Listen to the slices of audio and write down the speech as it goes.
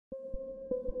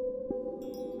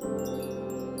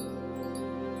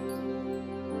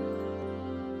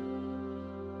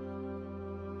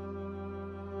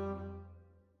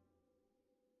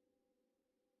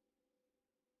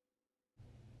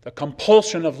The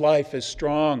compulsion of life is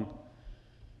strong,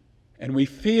 and we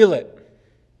feel it.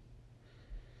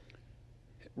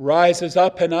 It rises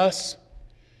up in us.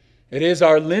 It is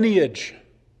our lineage,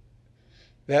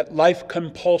 that life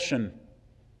compulsion.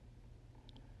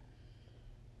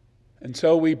 And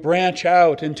so we branch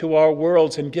out into our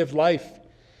worlds and give life.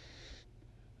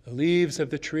 The leaves of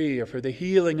the tree are for the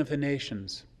healing of the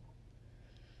nations.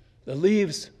 The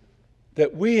leaves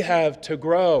that we have to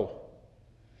grow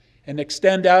and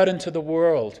extend out into the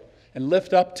world and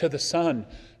lift up to the sun,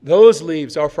 those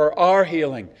leaves are for our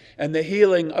healing and the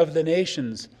healing of the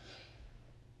nations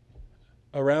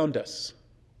around us.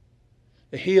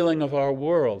 The healing of our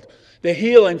world. The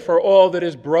healing for all that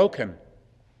is broken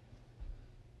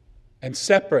and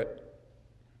separate.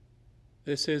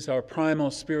 This is our primal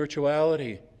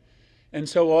spirituality. And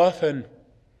so often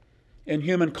in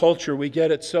human culture we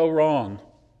get it so wrong.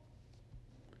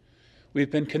 We've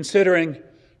been considering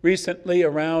recently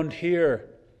around here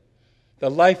the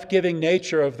life-giving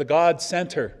nature of the God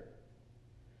center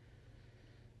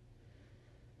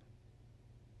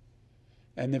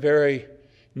and the very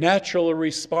natural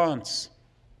response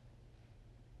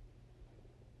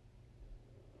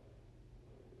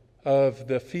of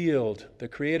the field, the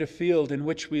creative field in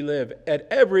which we live, at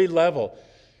every level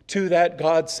to that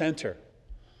God center.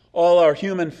 All our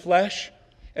human flesh,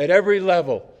 at every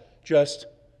level, just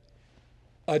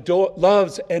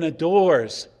loves and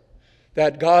adores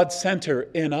that God center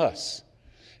in us.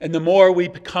 And the more we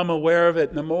become aware of it,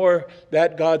 and the more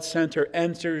that God center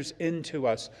enters into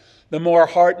us, the more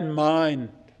heart and mind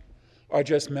are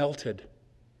just melted.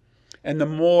 And the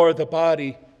more the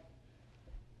body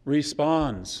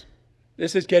responds.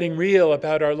 This is getting real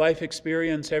about our life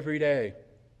experience every day.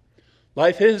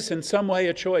 Life is in some way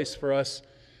a choice for us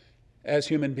as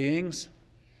human beings.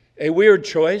 A weird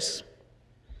choice.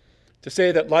 To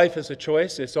say that life is a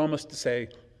choice is almost to say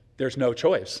there's no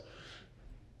choice.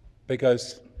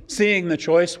 Because seeing the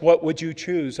choice, what would you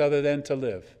choose other than to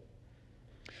live?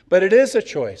 But it is a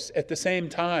choice at the same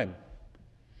time.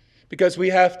 Because we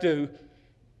have to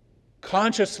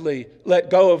consciously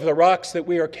let go of the rocks that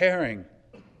we are carrying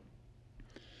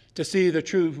to see the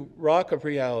true rock of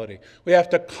reality. We have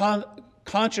to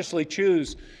consciously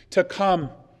choose to come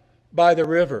by the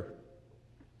river,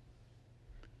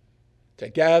 to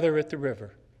gather at the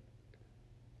river,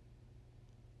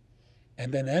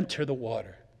 and then enter the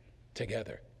water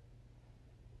together.